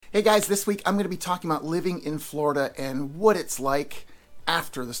Hey guys, this week I'm going to be talking about living in Florida and what it's like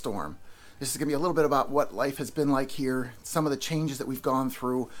after the storm. This is going to be a little bit about what life has been like here, some of the changes that we've gone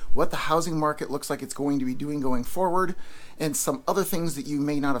through, what the housing market looks like it's going to be doing going forward, and some other things that you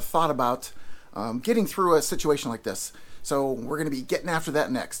may not have thought about getting through a situation like this. So we're going to be getting after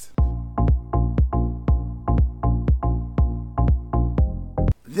that next.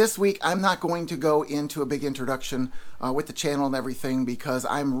 This week, I'm not going to go into a big introduction with the channel and everything because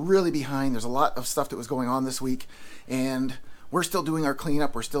I'm really behind. There's a lot of stuff that was going on this week, and we're still doing our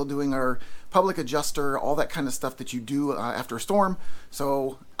cleanup. We're still doing our public adjuster, all that kind of stuff that you do after a storm.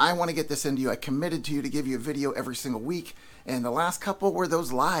 So I want to get this into you. I committed to you to give you a video every single week, and the last couple were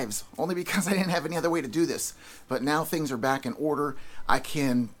those lives, only because I didn't have any other way to do this. But now things are back in order. I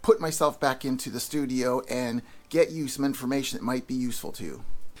can put myself back into the studio and get you some information that might be useful to you.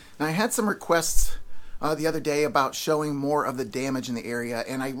 Now, I had some requests the other day about showing more of the damage in the area,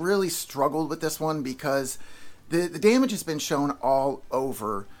 and I really struggled with this one because the damage has been shown all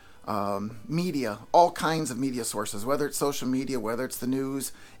over media, all kinds of media sources, whether it's social media, whether it's the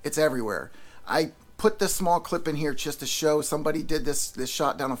news, it's everywhere. I put this small clip in here just to show somebody did this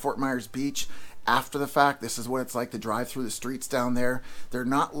shot down on Fort Myers Beach after the fact. This is what it's like to drive through the streets down there. They're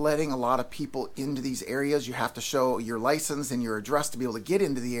not letting a lot of people into these areas. You have to show your license and your address to be able to get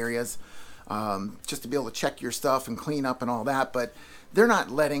into the areas, just to be able to check your stuff and clean up and all that. But they're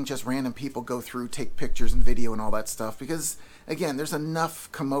not letting just random people go through, take pictures and video and all that stuff because, again, there's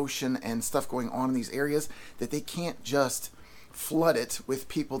enough commotion and stuff going on in these areas that they can't just flood it with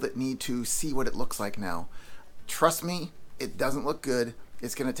people that need to see what it looks like now. Trust me, it doesn't look good.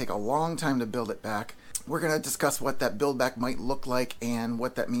 It's going to take a long time to build it back. We're going to discuss what that build back might look like and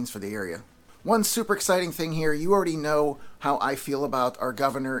what that means for the area. One super exciting thing here, you already know how I feel about our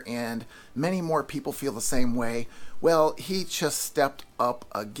governor, and many more people feel the same way. Well, he just stepped up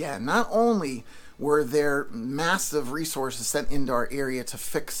again. Not only were there massive resources sent into our area to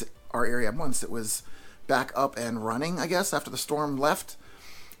fix our area once it was back up and running, I guess, after the storm left,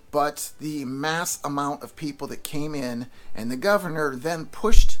 but the mass amount of people that came in, and the governor then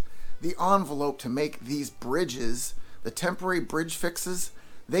pushed the envelope to make these bridges, the temporary bridge fixes,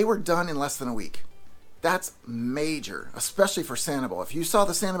 they were done in less than a week. That's major, especially for Sanibel. If you saw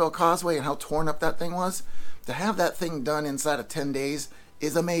the Sanibel Causeway and how torn up that thing was, to have that thing done inside of 10 days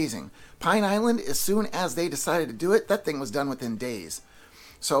is amazing. Pine Island, as soon as they decided to do it, that thing was done within days.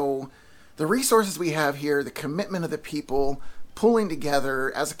 So the resources we have here, the commitment of the people, pulling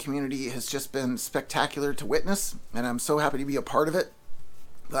together as a community has just been spectacular to witness, and I'm so happy to be a part of it.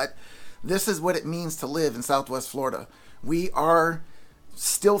 But this is what it means to live in Southwest Florida. We are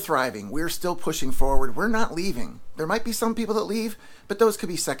still thriving. We're still pushing forward. We're not leaving. There might be some people that leave, but those could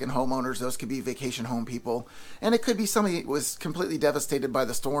be second homeowners. Those could be vacation home people. And it could be somebody that was completely devastated by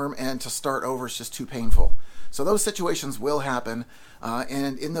the storm, and to start over is just too painful. So those situations will happen.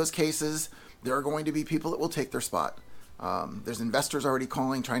 And in those cases, there are going to be people that will take their spot. There's investors already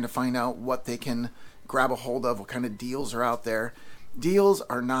calling, trying to find out what they can grab a hold of, what kind of deals are out there. Deals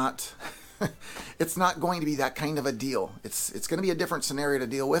are not, it's not going to be that kind of a deal. It's going to be a different scenario to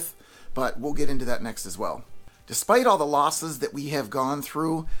deal with, but we'll get into that next as well. Despite all the losses that we have gone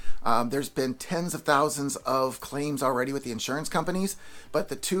through, there's been tens of thousands of claims already with the insurance companies, but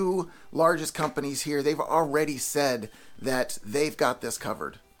the two largest companies here, they've already said that they've got this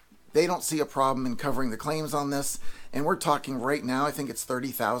covered. They don't see a problem in covering the claims on this, and we're talking right now, I think it's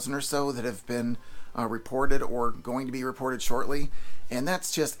 30,000 or so that have been reported or going to be reported shortly, and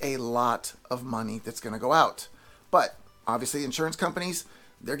that's just a lot of money that's going to go out. But obviously insurance companies,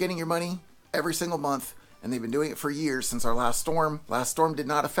 they're getting your money every single month, and they've been doing it for years since our last storm. Last storm did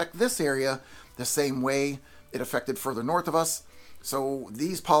not affect this area the same way it affected further north of us. So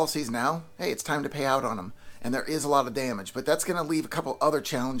these policies now, hey, it's time to pay out on them. And there is a lot of damage, but that's going to leave a couple other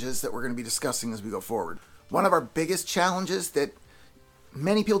challenges that we're going to be discussing as we go forward. One of our biggest challenges that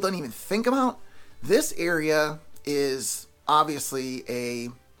many people don't even think about, this area is obviously a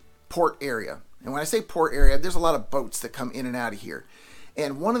port area. And when I say port area, there's a lot of boats that come in and out of here.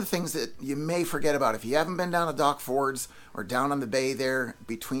 And one of the things that you may forget about, if you haven't been down to Dock Fords or down on the bay there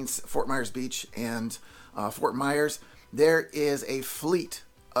between Fort Myers Beach and Fort Myers, there is a fleet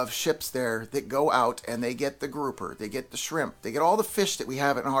of ships there that go out and they get the grouper, they get the shrimp, they get all the fish that we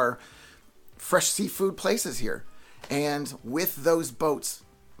have in our fresh seafood places here. And with those boats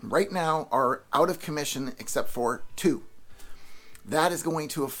right now are out of commission except for two. That is going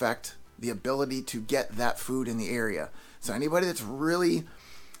to affect the ability to get that food in the area. So anybody that's really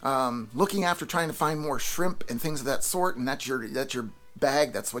looking after trying to find more shrimp and things of that sort, and that's your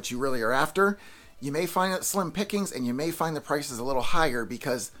bag, that's what you really are after, You may find it slim pickings, and you may find the prices a little higher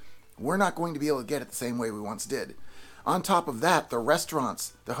because we're not going to be able to get it the same way we once did. On top of that, the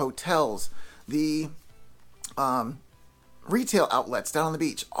restaurants, the hotels, the retail outlets down on the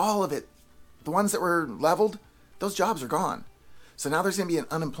beach, all of it, the ones that were leveled, those jobs are gone. So now there's going to be an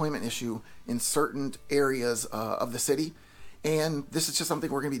unemployment issue in certain areas of the city, and this is just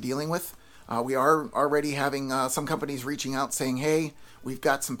something we're going to be dealing with. We are already having some companies reaching out saying, hey, we've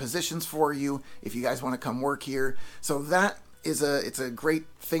got some positions for you if you guys want to come work here. So that is it's a great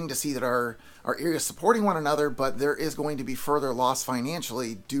thing to see that our area is supporting one another, but there is going to be further loss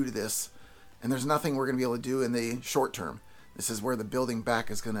financially due to this, and there's nothing we're going to be able to do in the short term. This is where the building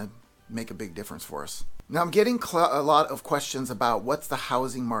back is going to make a big difference for us. Now, I'm getting a lot of questions about what's the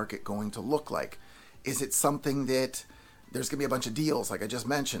housing market going to look like. Is it something that there's going to be a bunch of deals like I just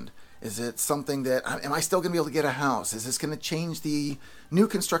mentioned? Is it something that, am I still going to be able to get a house? Is this going to change the new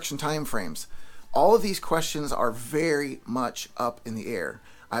construction timeframes? All of these questions are very much up in the air.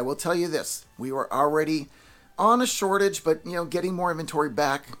 I will tell you this, we were already on a shortage, but getting more inventory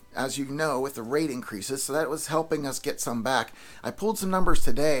back, as you know, with the rate increases, so that was helping us get some back. I pulled some numbers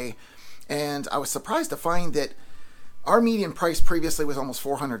today, and I was surprised to find that our median price previously was almost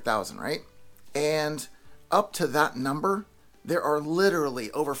 $400,000, right? And up to that number, there are literally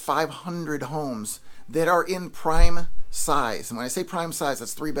over 500 homes that are in prime size. And when I say prime size,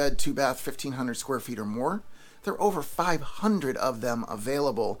 that's 3-bed, 2-bath, 1,500 square feet or more. There are over 500 of them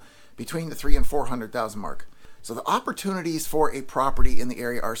available between the $300,000 and $400,000 mark. So the opportunities for a property in the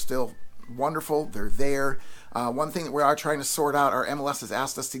area are still wonderful. They're there. One thing that we are trying to sort out, our MLS has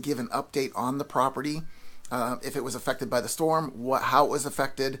asked us to give an update on the property. If it was affected by the storm, how it was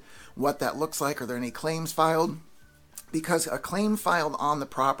affected, what that looks like. Are there any claims filed? Because a claim filed on the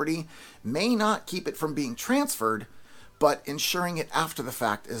property may not keep it from being transferred, but insuring it after the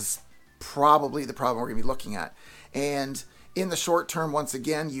fact is probably the problem we're going to be looking at. And in the short term, once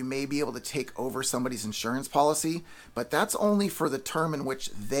again, you may be able to take over somebody's insurance policy, but that's only for the term in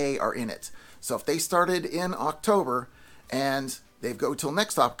which they are in it. So if they started in October and they go till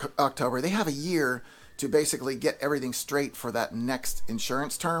next October, they have a year to basically get everything straight for that next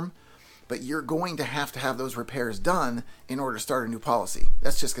insurance term. But you're going to have those repairs done in order to start a new policy.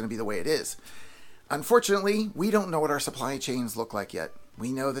 That's just going to be the way it is. Unfortunately, we don't know what our supply chains look like yet.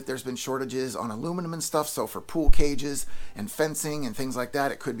 We know that there's been shortages on aluminum and stuff, so for pool cages and fencing and things like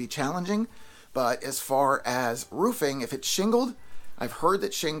that, it could be challenging. But as far as roofing, if it's shingled, I've heard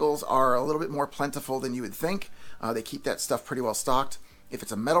that shingles are a little bit more plentiful than you would think. They keep that stuff pretty well stocked. If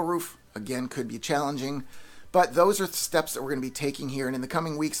it's a metal roof, again, could be challenging. But those are the steps that we're going to be taking here, and in the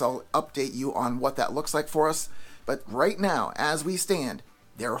coming weeks, I'll update you on what that looks like for us. But right now, as we stand,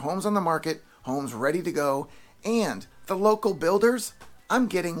 there are homes on the market, homes ready to go, and the local builders, I'm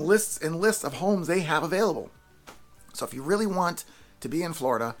getting lists and lists of homes they have available. So if you really want to be in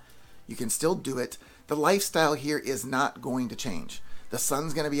Florida, you can still do it. The lifestyle here is not going to change. The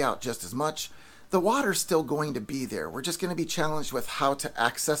sun's going to be out just as much. The water's still going to be there. We're just going to be challenged with how to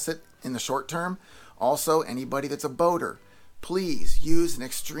access it in the short term. Also, anybody that's a boater, please use an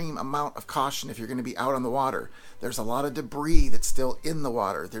extreme amount of caution if you're going to be out on the water. There's a lot of debris that's still in the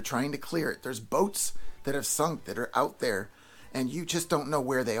water. They're trying to clear it. There's boats that have sunk that are out there, and you just don't know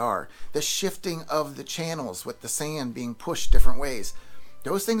where they are. The shifting of the channels with the sand being pushed different ways,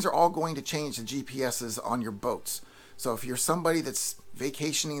 those things are all going to change the GPSs on your boats. So if you're somebody that's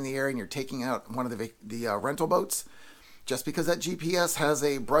vacationing in the area and you're taking out one of the rental boats, just because that GPS has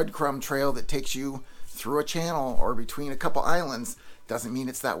a breadcrumb trail that takes you through a channel or between a couple islands doesn't mean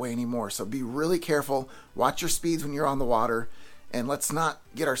it's that way anymore. So be really careful, watch your speeds when you're on the water, and let's not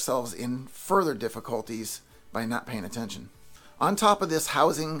get ourselves in further difficulties by not paying attention. On top of this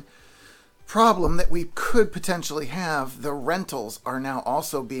housing problem that we could potentially have, the rentals are now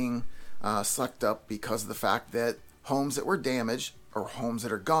also being sucked up because of the fact that homes that were damaged or homes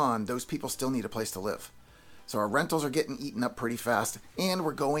that are gone, those people still need a place to live. So our rentals are getting eaten up pretty fast, and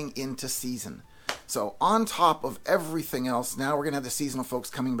we're going into season. So on top of everything else, now we're going to have the seasonal folks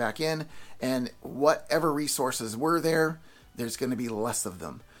coming back in, and whatever resources were there, there's going to be less of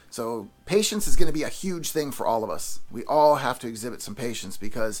them. So patience is going to be a huge thing for all of us. We all have to exhibit some patience,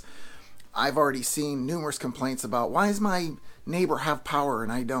 because I've already seen numerous complaints about, why does my neighbor have power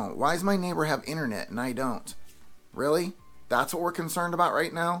and I don't? Why does my neighbor have internet and I don't? Really? That's what we're concerned about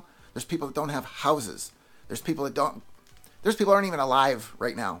right now? There's people that don't have houses. There's people that aren't even alive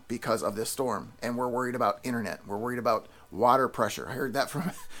right now because of this storm, and we're worried about internet. We're worried about water pressure. I heard that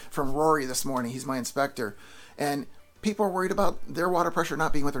from Rory this morning. He's my inspector. And people are worried about their water pressure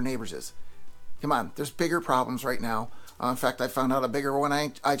not being what their neighbors is. Come on, there's bigger problems right now. In fact, I found out a bigger one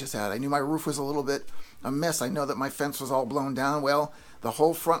I just had. I knew my roof was a little bit amiss. I know that my fence was all blown down. Well, the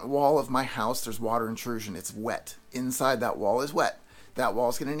whole front wall of my house, there's water intrusion. It's wet. Inside that wall is wet. That wall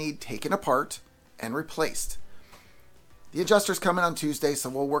is going to need taken apart and replaced. The adjuster's coming on Tuesday, so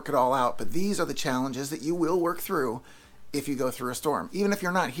we'll work it all out. But these are the challenges that you will work through if you go through a storm. Even if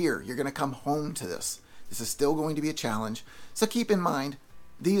you're not here, you're going to come home to this. This is still going to be a challenge. So keep in mind,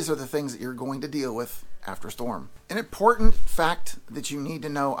 these are the things that you're going to deal with after a storm. An important fact that you need to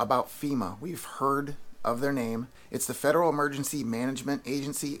know about FEMA. We've heard of their name. It's the Federal Emergency Management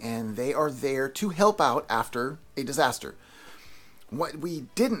Agency, and they are there to help out after a disaster. What we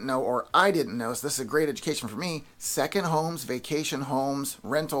didn't know, or I didn't know, so this is a great education for me, second homes, vacation homes,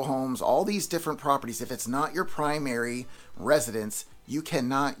 rental homes, all these different properties, if it's not your primary residence, you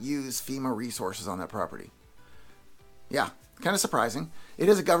cannot use FEMA resources on that property. Yeah, kind of surprising. It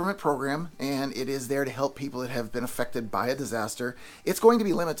is a government program, and it is there to help people that have been affected by a disaster. It's going to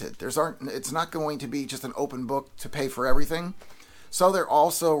be limited. It's not going to be just an open book to pay for everything. So they're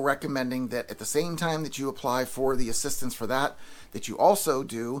also recommending that at the same time that you apply for the assistance for that you also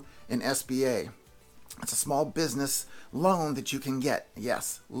do an SBA. It's a small business loan that you can get.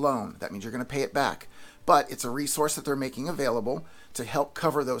 Yes, loan. That means you're going to pay it back. But it's a resource that they're making available to help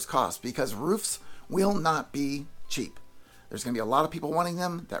cover those costs, because roofs will not be cheap. There's going to be a lot of people wanting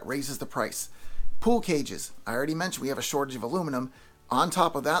them. That raises the price. Pool cages. I already mentioned we have a shortage of aluminum. On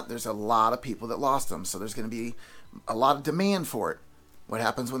top of that, there's a lot of people that lost them. So there's going to be a lot of demand for it. What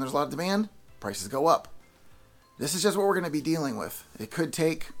happens when there's a lot of demand? Prices go up. This is just what we're going to be dealing with. It could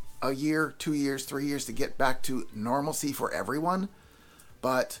take a year, 2 years, 3 years to get back to normalcy for everyone.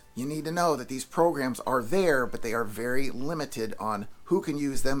 But you need to know that these programs are there, but they are very limited on who can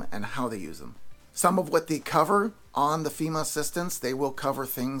use them and how they use them. Some of what they cover on the FEMA assistance, they will cover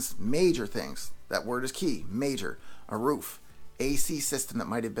things, major things. That word is key, major. A roof, AC system that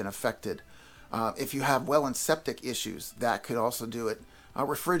might have been affected. If you have well and septic issues, that could also do it. A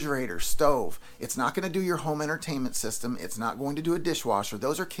refrigerator, stove. It's not going to do your home entertainment system. It's not going to do a dishwasher.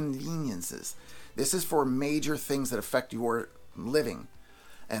 Those are conveniences. This is for major things that affect your living.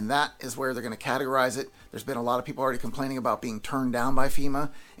 And that is where they're going to categorize it. There's been a lot of people already complaining about being turned down by FEMA.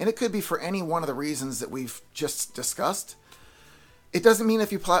 And it could be for any one of the reasons that we've just discussed. It doesn't mean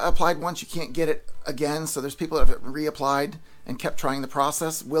if you applied once, you can't get it again. So there's people that have reapplied and kept trying the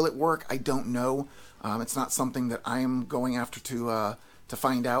process. Will it work? I don't know. It's not something that I'm going after to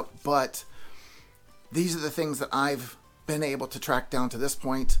find out. But these are the things that I've been able to track down to this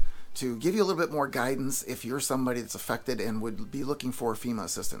point to give you a little bit more guidance if you're somebody that's affected and would be looking for FEMA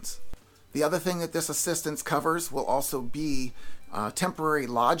assistance. The other thing that this assistance covers will also be temporary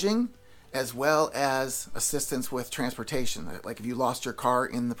lodging, as well as assistance with transportation. Like if you lost your car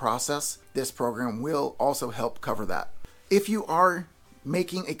in the process, this program will also help cover that. If you are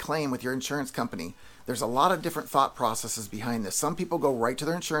making a claim with your insurance company, there's a lot of different thought processes behind this. Some people go right to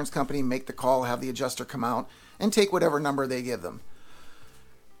their insurance company, make the call, have the adjuster come out, and take whatever number they give them.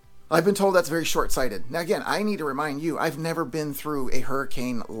 I've been told that's very short-sighted. Now again, I need to remind you, I've never been through a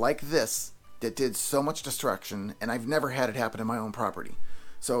hurricane like this that did so much destruction, and I've never had it happen in my own property.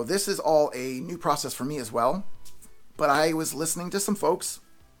 So this is all a new process for me as well. But I was listening to some folks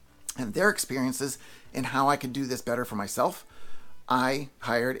and their experiences and how I could do this better for myself. I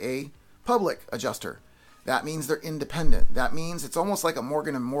hired a public adjuster. That means they're independent. That means it's almost like a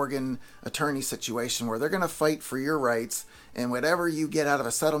Morgan & Morgan attorney situation where they're going to fight for your rights, and whatever you get out of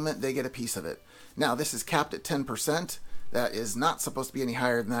a settlement, they get a piece of it. Now, this is capped at 10%. That is not supposed to be any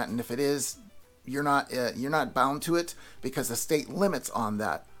higher than that, and if it is, you're not bound to it because the state limits on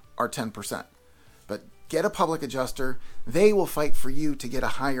that are 10%. But get a public adjuster. They will fight for you to get a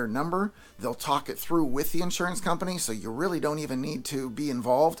higher number. They'll talk it through with the insurance company, so you really don't even need to be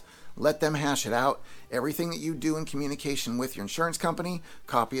involved. Let them hash it out. Everything that you do in communication with your insurance company,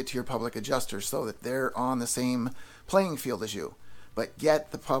 copy it to your public adjuster so that they're on the same playing field as you. But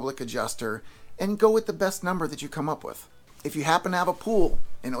get the public adjuster and go with the best number that you come up with. If you happen to have a pool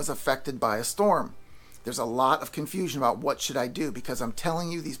and it was affected by a storm, there's a lot of confusion about what should I do, because I'm telling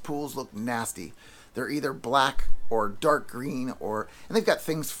you, these pools look nasty. They're either black or dark green, and they've got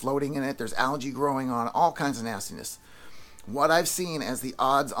things floating in it. There's algae growing on, all kinds of nastiness. What I've seen as the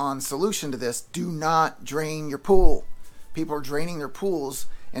odds-on solution to this, do not drain your pool. People are draining their pools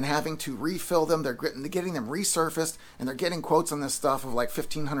and having to refill them. They're getting them resurfaced, and they're getting quotes on this stuff of like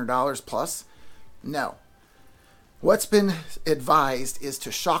 $1,500 plus. No. What's been advised is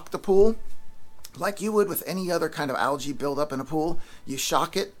to shock the pool like you would with any other kind of algae buildup in a pool. You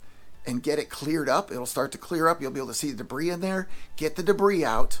shock it and get it cleared up. It'll start to clear up. You'll be able to see the debris in there. Get the debris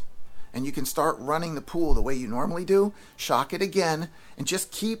out. and you can start running the pool the way you normally do. Shock it again and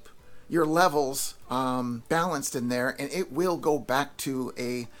just keep your levels balanced in there, and it will go back to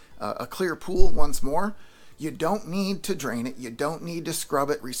a clear pool once more. You don't need to drain it. You don't need to scrub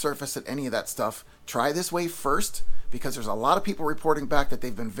it, resurface it, any of that stuff. Try this way first, because there's a lot of people reporting back that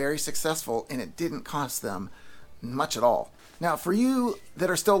they've been very successful and it didn't cost them much at all. Now, for you that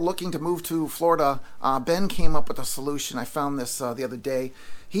are still looking to move to Florida, Ben came up with a solution. I found this the other day.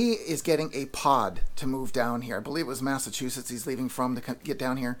 He is getting a pod to move down here. I believe it was Massachusetts he's leaving from to get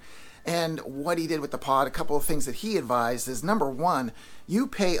down here. And what he did with the pod, a couple of things that he advised is, number one, you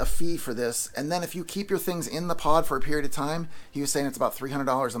pay a fee for this, and then if you keep your things in the pod for a period of time, he was saying it's about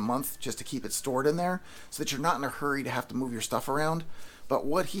 $300 a month just to keep it stored in there, so that you're not in a hurry to have to move your stuff around. But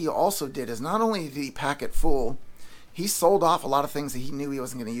what he also did is, not only did he pack it full, he sold off a lot of things that he knew he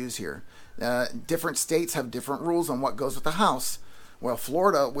wasn't going to use here. Different states have different rules on what goes with the house. Well,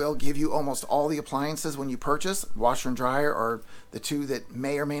 Florida will give you almost all the appliances when you purchase. Washer and dryer are the two that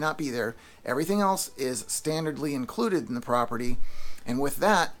may or may not be there. Everything else is standardly included in the property. And with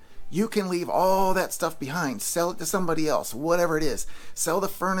that, you can leave all that stuff behind. Sell it to somebody else, whatever it is. Sell the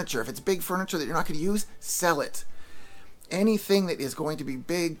furniture. If it's big furniture that you're not going to use, sell it. Anything that is going to be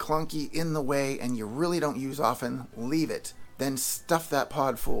big, clunky, in the way, and you really don't use often, leave it. Then stuff that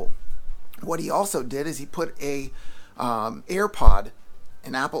pod full. What he also did is he put a AirPod,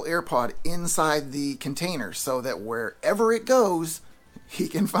 an Apple AirPod, inside the container so that wherever it goes, he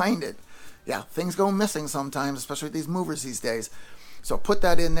can find it. Yeah, things go missing sometimes, especially with these movers these days. So put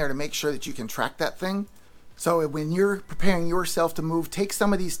that in there to make sure that you can track that thing. So when you're preparing yourself to move, take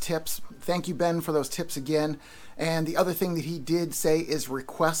some of these tips. Thank you, Ben, for those tips again. And the other thing that he did say is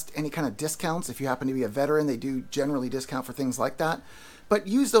request any kind of discounts. If you happen to be a veteran, they do generally discount for things like that. But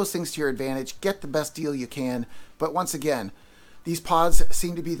use those things to your advantage. Get the best deal you can. But once again, these pods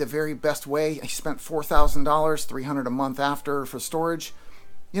seem to be the very best way. He spent $4,000, $300 a month after for storage.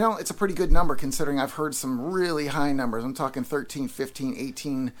 You know, it's a pretty good number considering I've heard some really high numbers. I'm talking $13,000,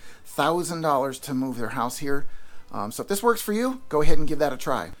 $15,000, $18,000 to move their house here. So if this works for you, go ahead and give that a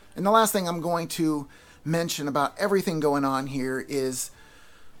try. And the last thing I'm going to mention about everything going on here is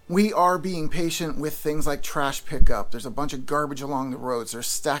we are being patient with things like trash pickup. There's a bunch of garbage along the roads. There's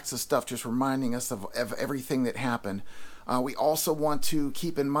stacks of stuff just reminding us of everything that happened. We also want to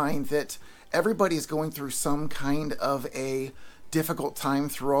keep in mind that everybody is going through some kind of a difficult time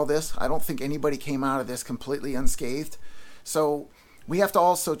through all this. I don't think anybody came out of this completely unscathed. So we have to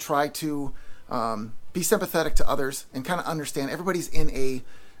also try to be sympathetic to others and kind of understand everybody's in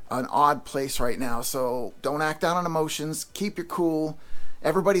an odd place right now. So don't act out on emotions. Keep your cool.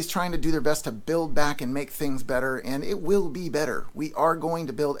 Everybody's trying to do their best to build back and make things better, and it will be better. We are going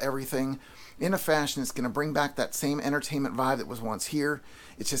to build everything in a fashion that's going to bring back that same entertainment vibe that was once here.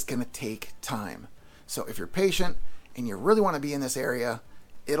 It's just going to take time. So if you're patient and you really want to be in this area,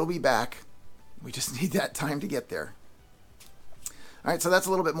 it'll be back. We just need that time to get there. All right, so that's a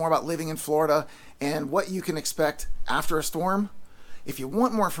little bit more about living in Florida and what you can expect after a storm. If you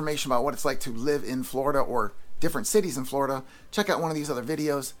want more information about what it's like to live in Florida or different cities in Florida, check out one of these other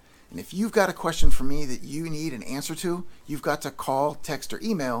videos. And if you've got a question for me that you need an answer to, you've got to call, text, or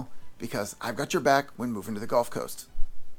email, because I've got your back when moving to the Gulf Coast.